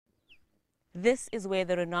This is where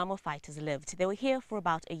the Renamo fighters lived. They were here for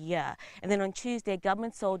about a year, and then on Tuesday,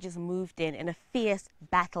 government soldiers moved in and a fierce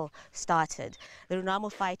battle started. The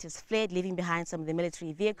Renamo fighters fled, leaving behind some of the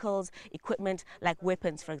military vehicles, equipment like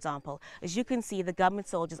weapons, for example. As you can see, the government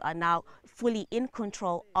soldiers are now fully in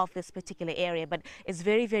control of this particular area, but it's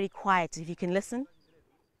very, very quiet. If you can listen,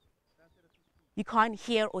 you can't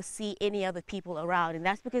hear or see any other people around, and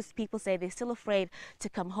that's because people say they're still afraid to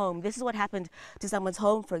come home. This is what happened to someone's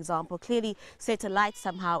home, for example, clearly set alight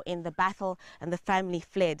somehow in the battle, and the family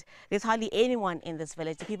fled. There's hardly anyone in this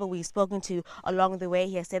village. The people we've spoken to along the way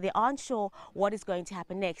here say they aren't sure what is going to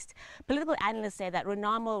happen next. Political analysts say that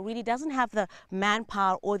Renamo really doesn't have the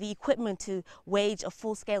manpower or the equipment to wage a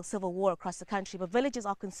full-scale civil war across the country, but villagers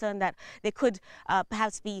are concerned that there could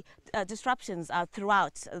perhaps be disruptions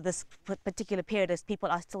throughout this particular period as people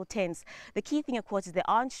are still tense. The key thing, of course, is they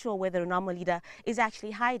aren't sure where the Renamo leader is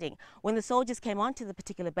actually hiding. When the soldiers came onto the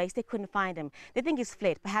particular base, they couldn't find him. They think he's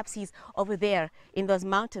fled. Perhaps he's over there in those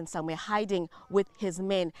mountains somewhere hiding with his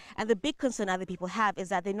men. And the big concern other people have is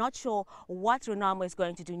that they're not sure what Renamo is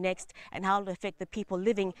going to do next and how it will affect the people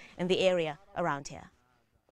living in the area around here.